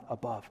not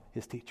above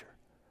his teacher.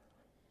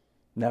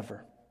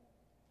 Never.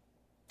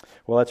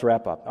 Well, let's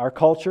wrap up. Our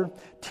culture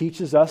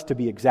teaches us to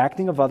be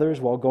exacting of others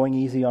while going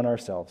easy on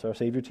ourselves. Our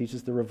Savior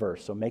teaches the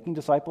reverse. So making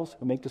disciples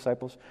who make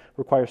disciples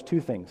requires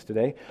two things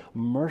today: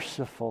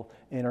 merciful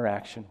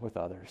interaction with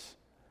others.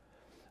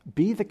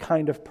 Be the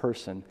kind of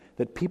person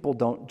that people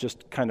don't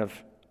just kind of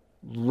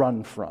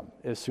run from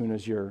as soon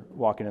as you're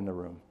walking in the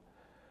room.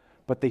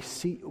 But they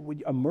see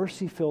a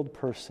mercy-filled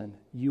person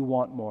you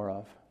want more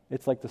of.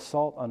 It's like the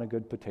salt on a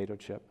good potato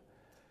chip.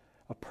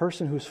 A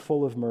person who's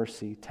full of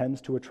mercy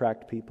tends to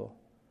attract people.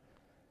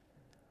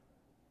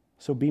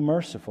 So be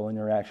merciful in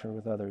your interaction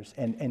with others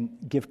and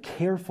give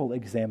careful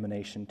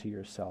examination to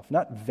yourself.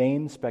 Not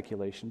vain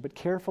speculation, but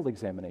careful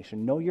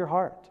examination. Know your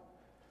heart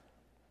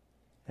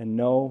and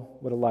know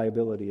what a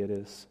liability it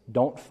is.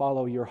 Don't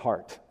follow your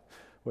heart,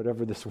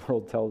 whatever this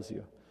world tells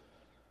you.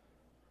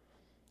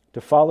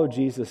 To follow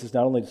Jesus is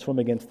not only to swim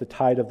against the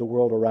tide of the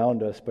world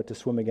around us, but to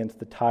swim against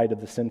the tide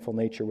of the sinful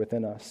nature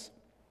within us.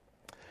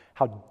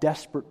 How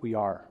desperate we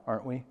are,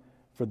 aren't we,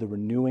 for the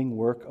renewing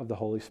work of the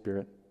Holy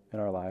Spirit in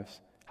our lives.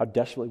 How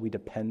desperately we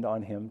depend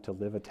on Him to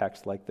live a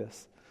text like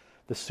this.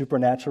 The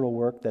supernatural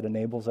work that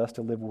enables us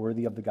to live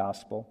worthy of the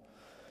gospel.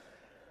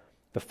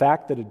 The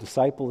fact that a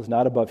disciple is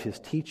not above his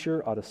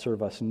teacher ought to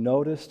serve us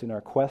noticed in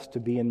our quest to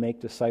be and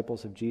make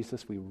disciples of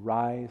Jesus. We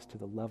rise to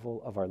the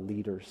level of our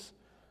leaders.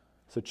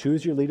 So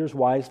choose your leaders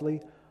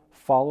wisely,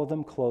 follow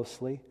them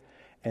closely,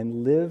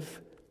 and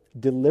live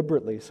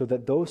deliberately so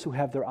that those who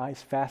have their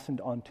eyes fastened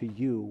onto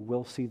you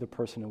will see the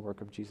person and work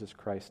of Jesus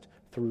Christ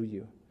through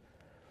you.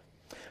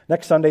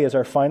 Next Sunday is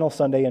our final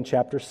Sunday in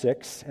chapter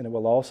 6, and it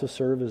will also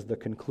serve as the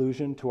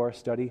conclusion to our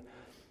study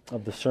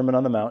of the Sermon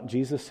on the Mount.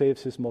 Jesus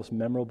saves his most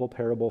memorable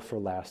parable for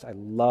last. I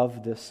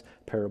love this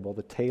parable,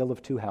 the tale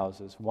of two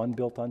houses, one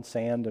built on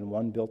sand and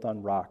one built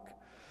on rock.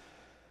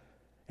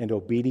 And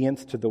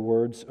obedience to the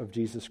words of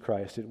Jesus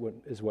Christ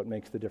is what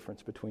makes the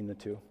difference between the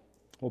two.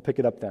 We'll pick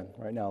it up then.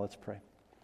 Right now, let's pray.